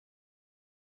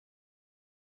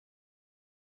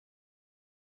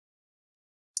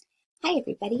Hi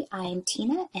everybody, I'm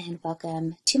Tina and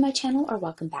welcome to my channel or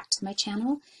welcome back to my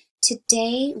channel.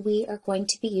 Today we are going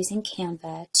to be using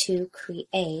Canva to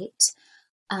create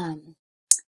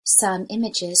some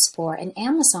images for an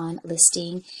Amazon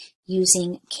listing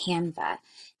using Canva.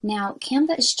 Now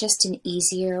Canva is just an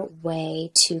easier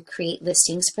way to create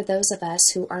listings for those of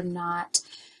us who are not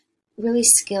really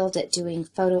skilled at doing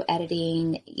photo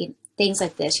editing, things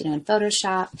like this, in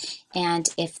Photoshop. And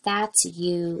if that's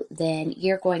you, then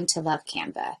you're going to love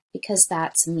Canva because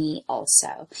that's me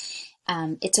also.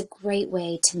 It's a great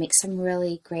way to make some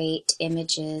really great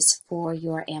images for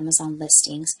your Amazon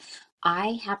listings.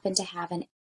 I happen to have an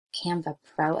Canva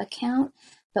Pro account,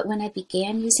 but when I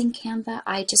began using Canva,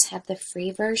 I just have the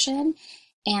free version.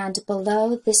 And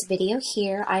below this video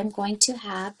here, I'm going to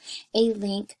have a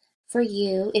link for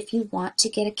you if you want to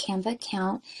get a Canva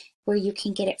account where you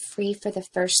can get it free for the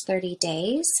first 30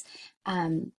 days.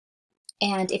 And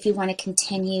if you want to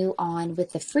continue on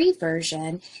with the free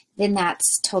version, then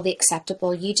that's totally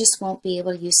acceptable. You just won't be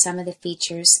able to use some of the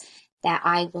features that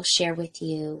I will share with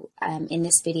you in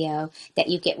this video that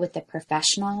you get with the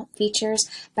professional features,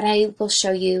 but I will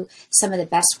show you some of the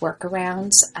best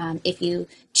workarounds if you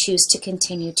choose to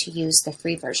continue to use the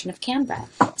free version of Canva.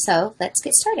 So let's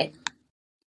get started.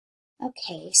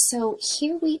 Okay, so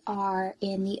here we are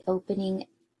in the opening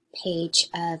page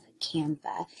of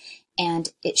Canva,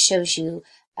 and it shows you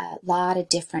a lot of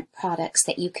different products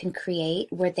that you can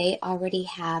create where they already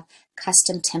have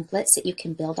custom templates that you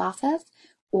can build off of,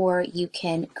 or you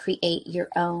can create your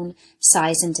own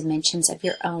size and dimensions of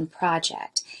your own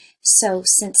project. So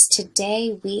since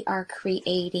today we are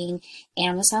creating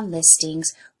Amazon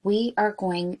listings, we are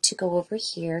going to go over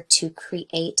here to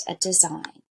create a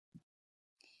design.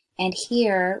 And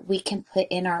here we can put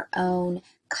in our own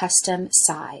custom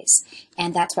size,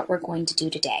 and that's what we're going to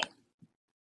do today.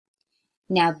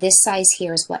 Now this size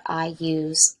here is what I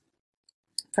use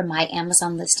for my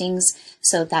Amazon listings,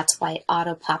 so that's why it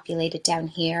auto-populated down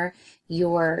here.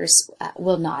 Yours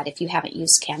will not if you haven't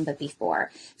used Canva before.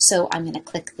 So I'm going to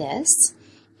click this,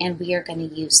 and we are going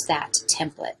to use that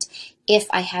template. If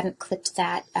I hadn't clicked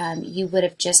that, you would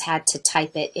have just had to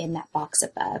type it in that box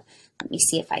above. Let me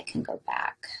see if I can go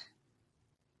back.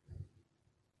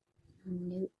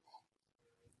 Nope.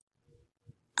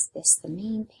 Is this the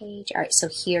main page? All right, so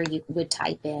here you would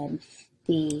type in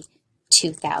the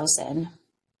 2000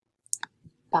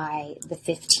 by the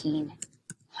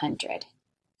 1500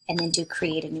 and then do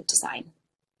create a new design.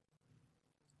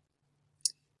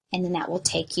 And then that will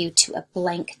take you to a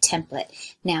blank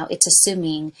template. Now it's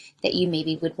assuming that you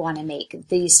maybe would want to make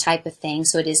these type of things,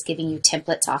 so it is giving you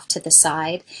templates off to the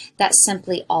side. That's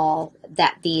simply all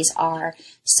that these are.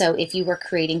 So if you were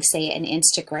creating, say, an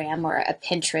Instagram or a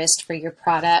Pinterest for your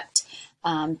product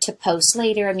to post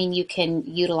later, I mean, you can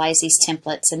utilize these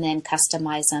templates and then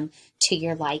customize them to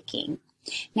your liking.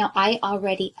 Now I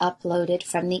already uploaded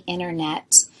from the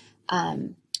internet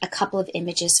a couple of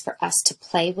images for us to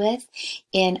play with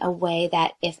in a way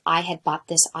that if I had bought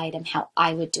this item, how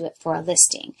I would do it for a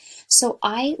listing. So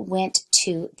I went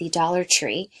to the Dollar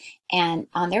Tree and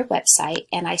on their website,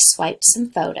 and I swiped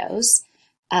some photos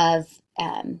of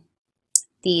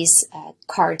these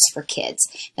cards for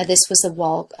kids. Now this was a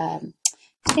wall,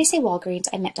 did I say Walgreens?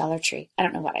 I meant Dollar Tree. I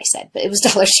don't know what I said, but it was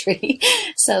Dollar Tree.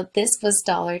 So this was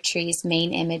Dollar Tree's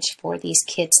main image for these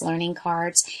kids learning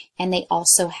cards. And they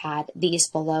also had these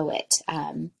below it,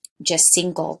 just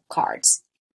single cards.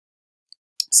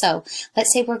 So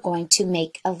let's say we're going to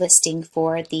make a listing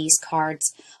for these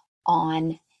cards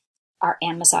on our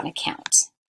Amazon account.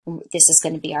 This is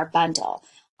going to be our bundle.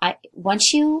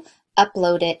 Once you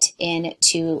upload it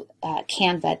into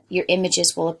Canva, your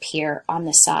images will appear on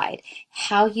the side.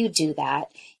 How you do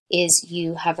that is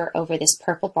you hover over this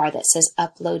purple bar that says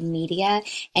upload media,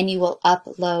 and you will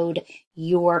upload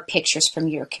your pictures from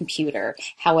your computer,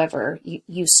 however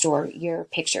you store your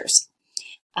pictures.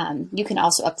 You can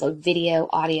also upload video,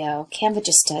 audio. Canva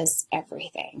just does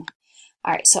everything.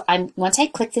 All right, so once I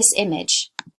click this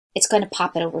image, it's going to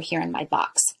pop it over here in my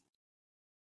box.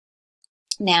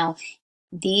 Now,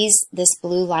 this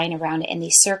blue line around it and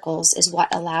these circles is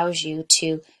what allows you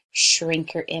to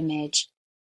shrink your image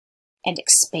and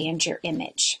expand your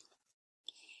image.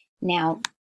 Now,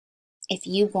 if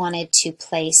you wanted to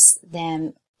place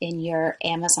them in your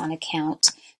Amazon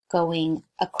account going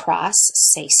across,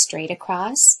 say straight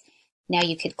across, now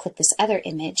you could click this other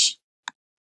image,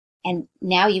 and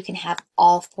now you can have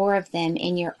all four of them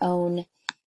in your own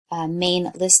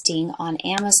main listing on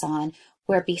Amazon,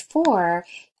 where before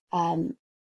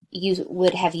you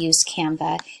would have used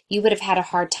Canva, you would have had a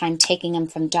hard time taking them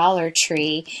from Dollar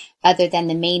Tree other than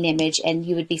the main image, and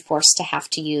you would be forced to have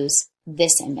to use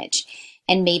this image.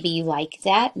 And maybe you like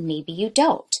that, maybe you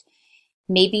don't.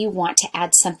 Maybe you want to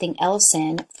add something else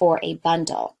in for a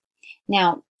bundle.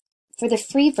 Now, for the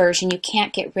free version, you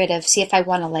can't get rid of, see if I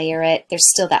want to layer it, there's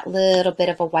still that little bit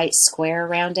of a white square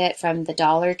around it from the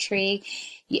Dollar Tree.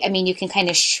 I mean, you can kind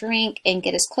of shrink and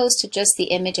get as close to just the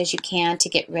image as you can to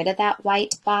get rid of that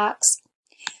white box.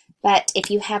 But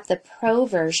if you have the Pro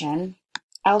version,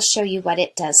 I'll show you what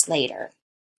it does later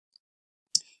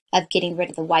of getting rid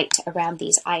of the white around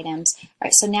these items. All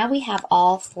right, so now we have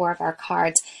all 4 of our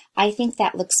cards. I think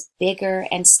that looks bigger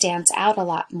and stands out a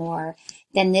lot more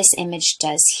than this image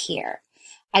does here.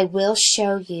 I will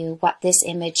show you what this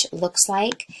image looks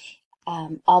like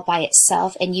all by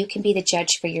itself, and you can be the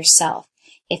judge for yourself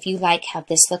if you like how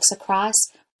this looks across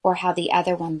or how the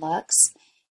other one looks.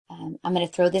 I'm going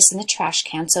to throw this in the trash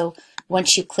can, so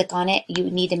once you click on it,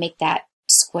 you need to make that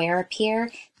square appear.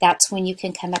 That's when you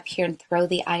can come up here and throw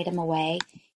the item away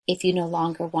if you no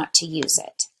longer want to use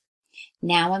it.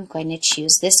 Now I'm going to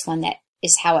choose this one that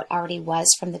is how it already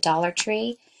was from the Dollar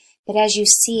Tree. But as you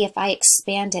see, if I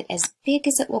expand it as big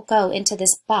as it will go into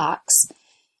this box,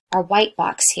 our white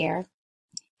box here,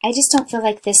 I just don't feel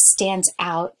like this stands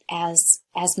out as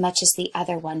much as the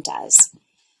other one does.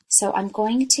 So I'm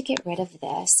going to get rid of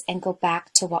this and go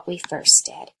back to what we first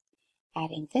did.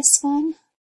 Adding this one.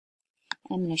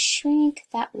 I'm going to shrink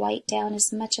that white down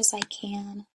as much as I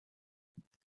can.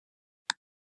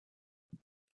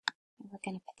 We're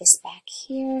going to put this back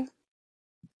here.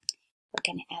 We're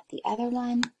going to add the other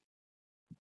one.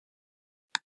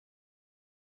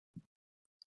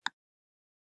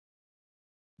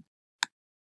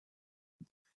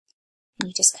 And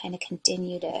you just kind of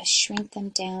continue to shrink them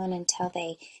down until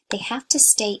they have to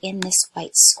stay in this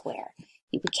white square.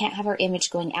 We can't have our image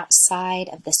going outside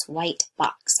of this white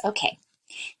box. Okay.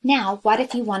 Now, what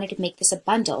if you wanted to make this a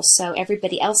bundle so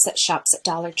everybody else that shops at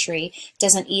Dollar Tree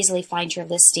doesn't easily find your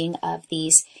listing of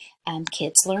these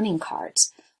kids' learning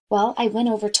cards? Well, I went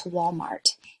over to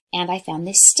Walmart and I found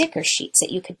these sticker sheets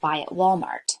that you could buy at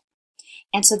Walmart.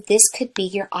 And so this could be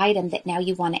your item that now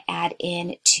you want to add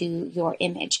in to your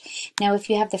image. Now, if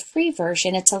you have the free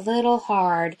version, it's a little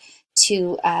hard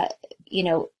to,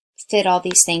 fit all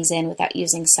these things in without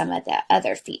using some of the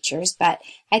other features, but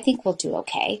I think we'll do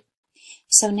okay.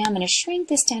 So now I'm going to shrink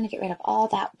this down and get rid of all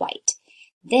that white.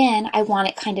 Then I want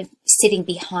it kind of sitting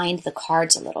behind the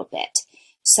cards a little bit.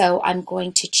 So I'm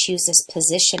going to choose this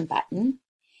position button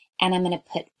and I'm going to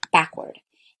put backward.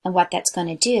 And what that's going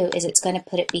to do is it's going to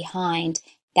put it behind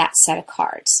that set of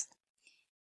cards.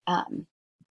 And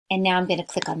now I'm going to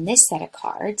click on this set of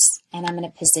cards and I'm going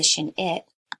to position it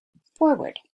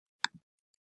forward.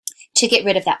 To get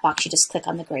rid of that box, you just click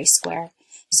on the gray square.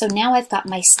 So now I've got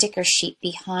my sticker sheet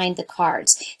behind the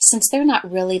cards. Since they're not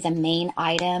really the main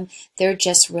item, they're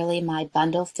just really my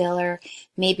bundle filler.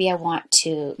 Maybe I want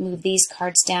to move these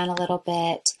cards down a little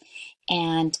bit.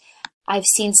 And I've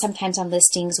seen sometimes on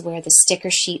listings where the sticker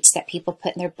sheets that people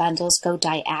put in their bundles go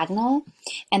diagonal.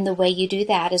 And the way you do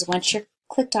that is once you're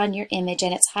clicked on your image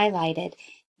and it's highlighted,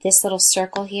 this little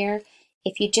circle here,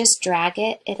 if you just drag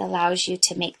it, it allows you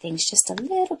to make things just a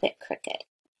little bit crooked.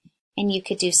 And you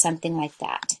could do something like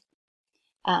that.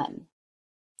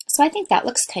 So I think that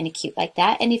looks kind of cute like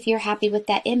that. And if you're happy with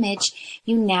that image,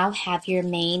 you now have your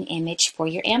main image for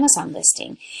your Amazon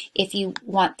listing. If you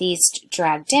want these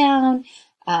dragged down,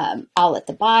 all at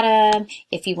the bottom,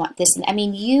 if you want this, I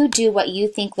mean, you do what you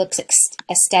think looks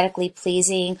aesthetically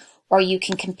pleasing, or you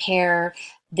can compare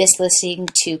this listing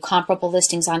to comparable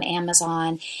listings on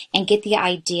Amazon and get the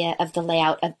idea of the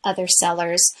layout of other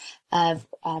sellers of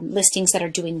listings that are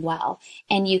doing well.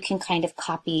 And you can kind of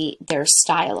copy their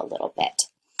style a little bit.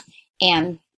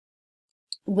 And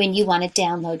when you want to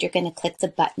download, you're going to click the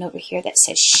button over here that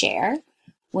says share.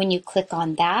 When you click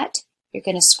on that, you're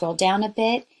going to scroll down a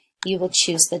bit. You will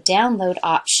choose the download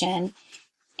option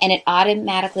and it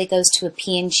automatically goes to a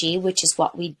PNG, which is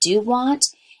what we do want.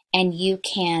 And you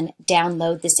can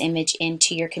download this image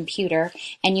into your computer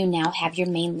and you now have your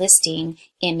main listing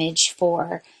image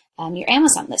for your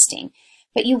Amazon listing.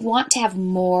 But you want to have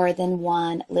more than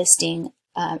one listing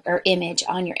or image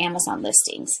on your Amazon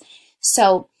listings.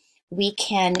 So we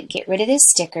can get rid of this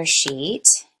sticker sheet.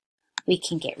 We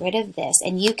can get rid of this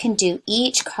and you can do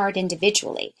each card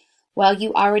individually. Well,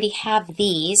 you already have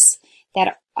these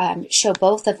that show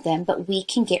both of them, but we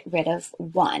can get rid of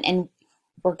one. And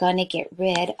we're going to get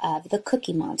rid of the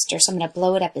Cookie Monster. So I'm going to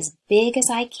blow it up as big as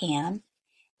I can.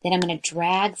 Then I'm going to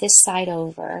drag this side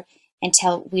over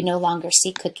until we no longer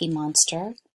see Cookie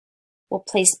Monster. We'll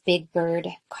place Big Bird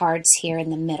cards here in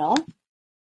the middle.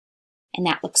 And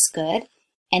that looks good.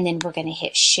 And then we're going to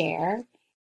hit share.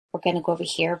 we're going to go over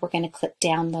here, we're going to click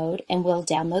download, and we'll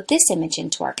download this image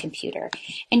into our computer.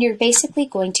 And you're basically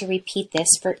going to repeat this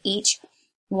for each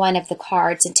one of the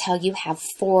cards until you have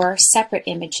 4 separate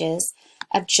images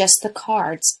of just the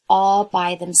cards all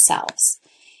by themselves.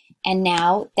 And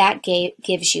now that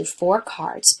gives you 4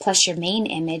 cards plus your main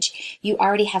image. You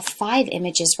already have 5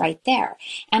 images right there.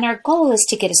 And our goal is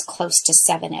to get as close to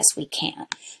 7 as we can.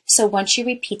 So once you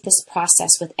repeat this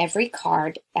process with every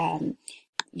card,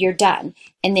 you're done.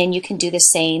 And then you can do the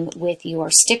same with your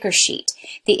sticker sheet.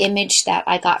 The image that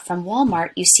I got from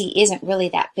Walmart, you see, isn't really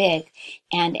that big.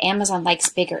 And Amazon likes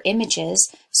bigger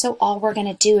images. So all we're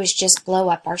going to do is just blow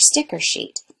up our sticker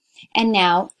sheet. And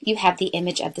now you have the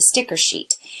image of the sticker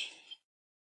sheet.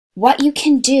 What you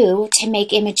can do to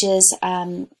make images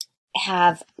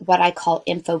have what I call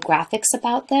infographics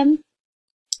about them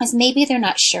is maybe they're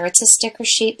not sure it's a sticker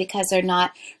sheet because they're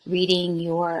not reading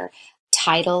your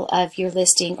title of your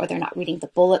listing or they're not reading the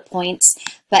bullet points,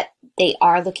 but they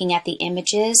are looking at the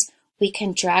images. We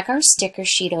can drag our sticker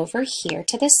sheet over here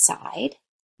to the side,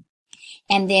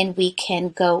 and then we can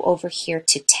go over here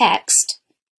to text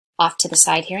off to the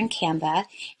side here in Canva,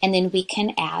 and then we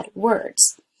can add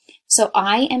words. So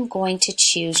I am going to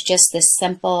choose just this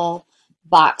simple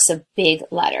box of big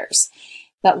letters,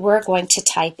 but we're going to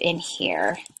type in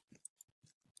here,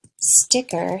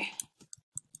 sticker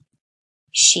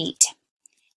sheet.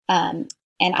 And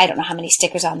I don't know how many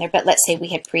stickers on there, but let's say we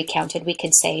had pre-counted. We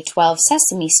could say 12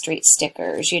 Sesame Street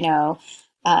stickers,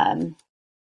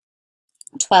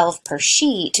 12 per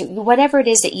sheet, whatever it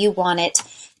is that you want it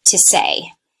to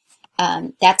say.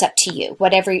 That's up to you,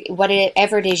 whatever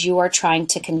it is you are trying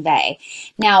to convey.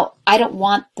 Now, I don't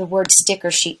want the word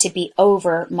sticker sheet to be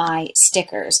over my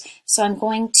stickers. So I'm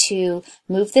going to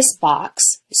move this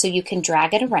box so you can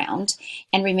drag it around.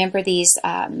 And remember, these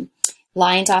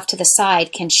lines off to the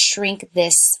side can shrink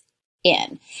this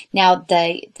in. Now,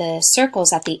 the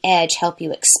circles at the edge help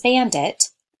you expand it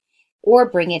or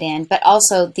bring it in, but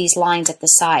also these lines at the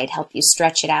side help you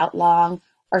stretch it out long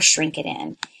or shrink it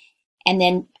in. And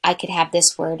then I could have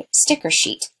this word sticker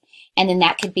sheet. And then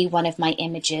that could be one of my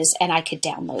images and I could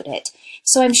download it.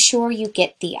 So I'm sure you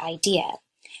get the idea.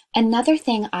 Another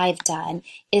thing I've done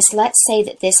is, let's say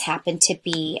that this happened to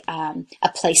be a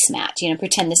placemat.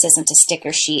 Pretend this isn't a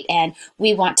sticker sheet and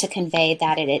we want to convey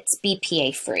that it's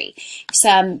BPA free.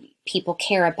 Some people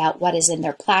care about what is in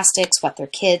their plastics, what their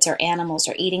kids or animals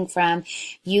are eating from.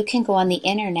 You can go on the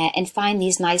internet and find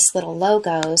these nice little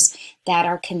logos that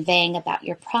are conveying about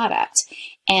your product.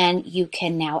 And you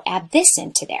can now add this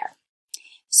into there.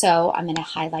 So I'm going to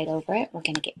highlight over it. We're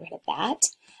going to get rid of that.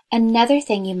 Another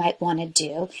thing you might want to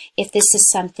do, if this is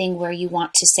something where you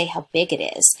want to say how big it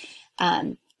is,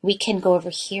 we can go over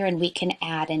here and we can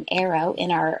add an arrow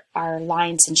in our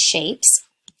lines and shapes.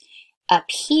 Up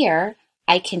here,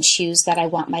 I can choose that I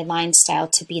want my line style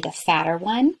to be the fatter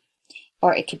one,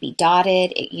 or it could be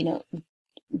dotted.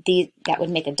 That would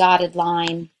make a dotted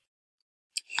line.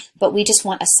 But we just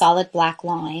want a solid black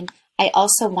line. I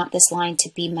also want this line to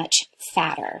be much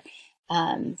fatter.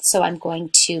 So I'm going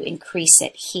to increase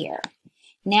it here.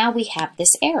 Now we have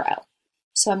this arrow.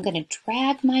 So I'm going to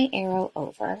drag my arrow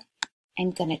over.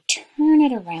 I'm going to turn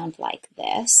it around like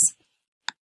this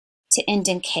to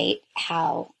indicate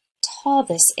how tall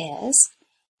this is.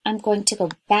 I'm going to go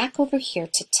back over here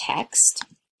to text.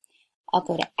 I'll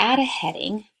go to add a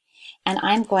heading, and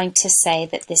I'm going to say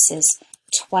that this is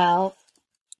 12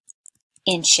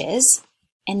 inches.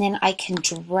 And then I can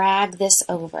drag this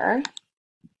over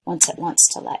once it wants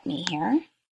to let me here.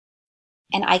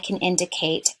 And I can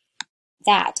indicate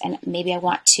that. And maybe I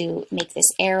want to make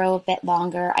this arrow a bit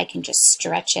longer. I can just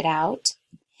stretch it out.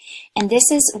 And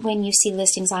this is when you see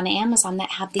listings on Amazon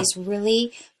that have these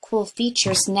really cool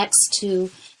features next to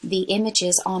the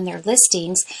images on their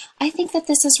listings. I think that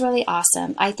this is really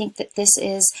awesome. I think that this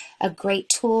is a great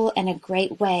tool and a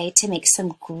great way to make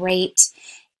some great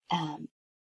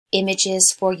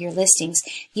images for your listings.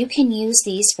 You can use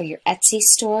these for your Etsy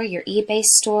store, your eBay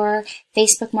store,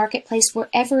 Facebook Marketplace,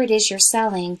 wherever it is you're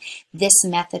selling, this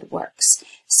method works.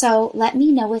 So let me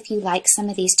know if you like some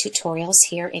of these tutorials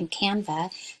here in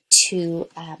Canva to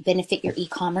benefit your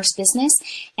e-commerce business.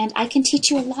 And I can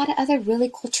teach you a lot of other really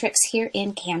cool tricks here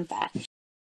in Canva.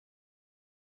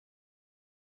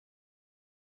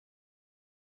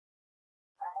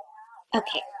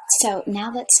 Okay, so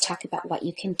now let's talk about what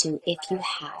you can do if you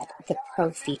had the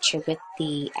Pro feature with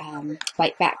the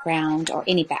white background, or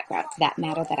any background for that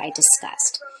matter that I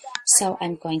discussed. So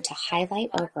I'm going to highlight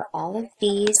over all of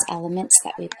these elements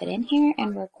that we put in here,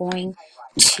 and we're going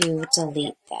to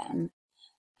delete them.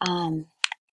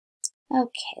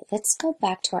 Okay, let's go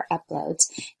back to our uploads.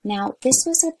 Now, this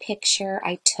was a picture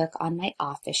I took on my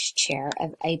office chair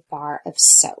of a bar of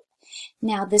soap.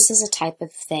 Now, this is a type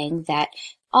of thing that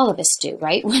all of us do,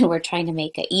 right? When we're trying to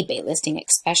make an eBay listing,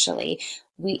 especially.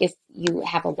 If you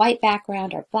have a white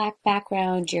background or black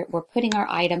background, we're putting our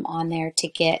item on there to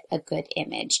get a good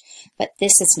image. But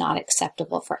this is not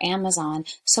acceptable for Amazon.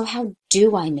 So how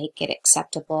do I make it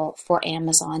acceptable for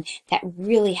Amazon that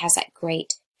really has that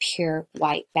great pure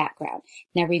white background?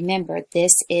 Now remember,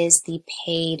 this is the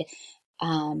paid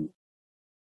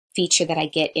feature that I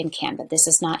get in Canva. This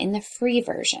is not in the free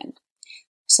version.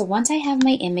 So once I have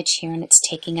my image here and it's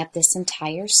taking up this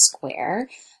entire square,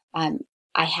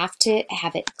 I have to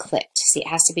have it clicked. See, it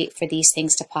has to be for these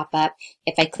things to pop up.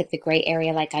 If I click the gray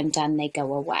area like I'm done, they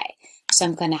go away. So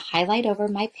I'm going to highlight over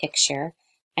my picture.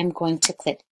 I'm going to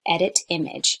click Edit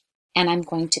Image, and I'm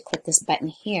going to click this button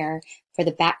here for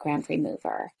the background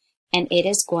remover. And it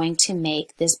is going to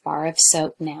make this bar of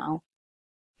soap now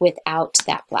without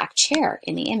that black chair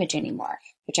in the image anymore,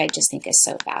 which I just think is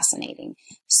so fascinating.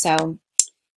 So,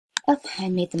 oh, I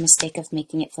made the mistake of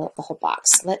making it fill up the whole box.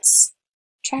 Let's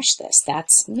trash this.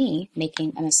 That's me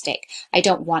making a mistake. I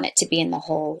don't want it to be in the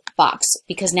whole box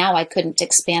because now I couldn't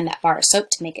expand that bar of soap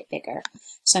to make it bigger.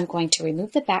 So I'm going to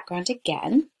remove the background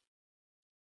again.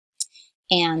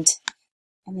 And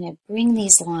I'm going to bring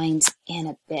these lines in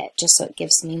a bit just so it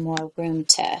gives me more room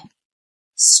to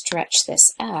stretch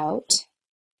this out.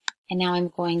 And now I'm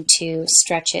going to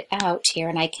stretch it out here,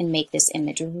 and I can make this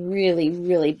image really,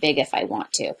 really big if I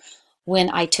want to. When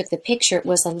I took the picture, it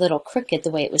was a little crooked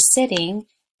the way it was sitting,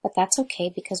 but that's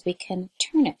okay because we can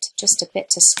turn it just a bit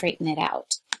to straighten it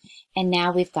out. And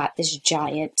now we've got this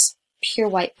giant pure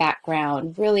white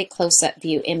background, really close-up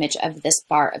view image of this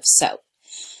bar of soap.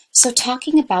 So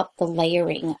talking about the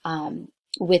layering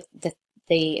with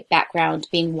the background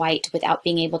being white without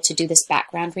being able to do this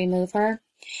background remover,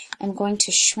 I'm going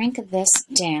to shrink this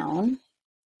down,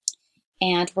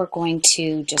 and we're going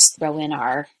to just throw in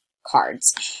our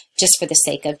cards just for the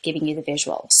sake of giving you the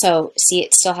visual. So see,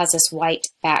 it still has this white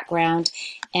background,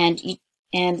 and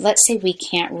let's say we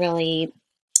can't really,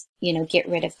 get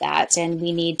rid of that and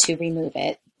we need to remove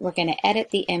it. We're going to edit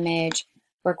the image.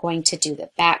 We're going to do the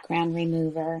background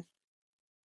remover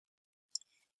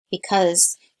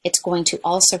because it's going to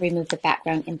also remove the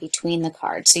background in between the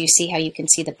cards. So you see how you can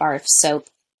see the bar of soap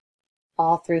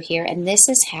all through here. And this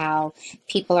is how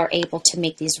people are able to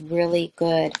make these really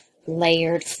good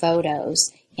layered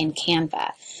photos in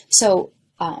Canva. So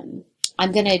I'm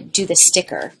going to do the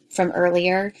sticker from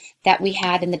earlier that we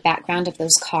had in the background of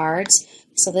those cards.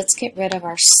 So let's get rid of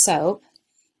our soap.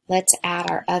 Let's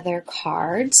add our other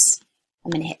cards.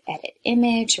 I'm going to hit Edit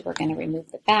Image. We're going to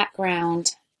remove the background.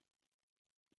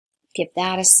 Give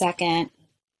that a second.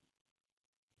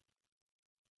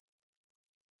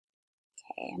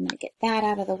 Okay, I'm going to get that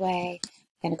out of the way.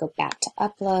 I'm going to go back to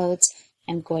Uploads.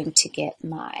 I'm going to get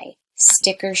my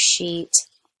sticker sheet.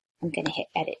 I'm going to hit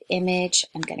Edit Image.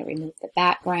 I'm going to remove the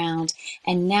background.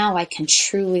 And now I can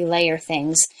truly layer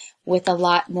things with a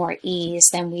lot more ease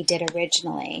than we did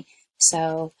originally.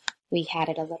 So we had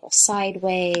it a little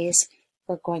sideways.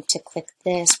 We're going to click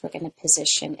this. We're going to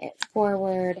position it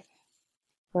forward.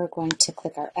 We're going to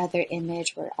click our other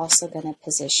image. We're also going to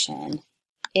position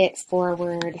it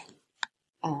forward.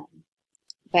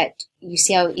 But you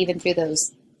see how even through the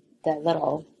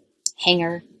little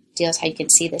hanger deals, how you can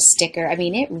see the sticker. I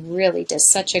mean, it really does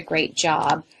such a great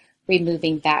job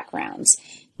removing backgrounds.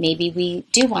 Maybe we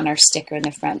do want our sticker in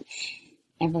the front,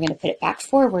 and we're going to put it back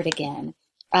forward again.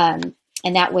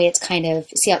 And that way it's kind of,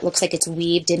 see how it looks like it's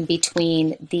weaved in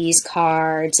between these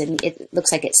cards, and it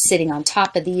looks like it's sitting on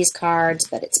top of these cards,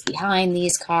 but it's behind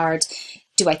these cards.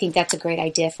 Do I think that's a great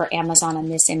idea for Amazon on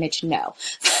this image? No.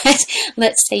 But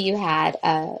let's say you had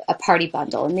a party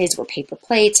bundle, and these were paper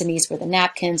plates, and these were the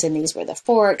napkins, and these were the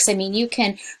forks. I mean, you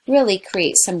can really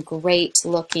create some great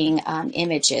looking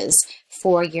images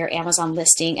for your Amazon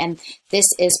listing. And this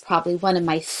is probably one of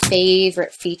my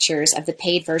favorite features of the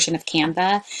paid version of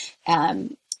Canva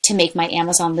to make my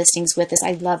Amazon listings with this.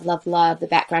 I love, love, love the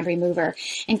background remover.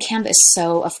 And Canva is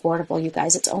so affordable, you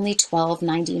guys. It's only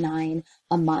 $12.99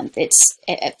 a month.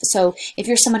 So if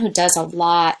you're someone who does a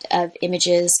lot of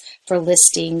images for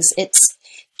listings, it's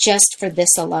just for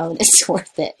this alone, it's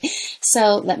worth it.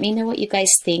 So let me know what you guys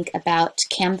think about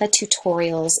Canva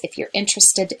tutorials. If you're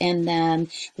interested in them,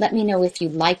 let me know if you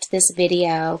liked this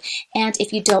video. And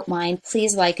if you don't mind,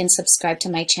 please like and subscribe to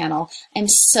my channel. I'm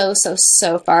so, so,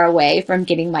 so far away from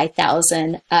getting my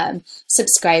 1,000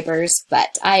 subscribers,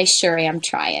 but I sure am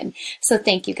trying. So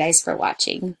thank you guys for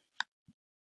watching.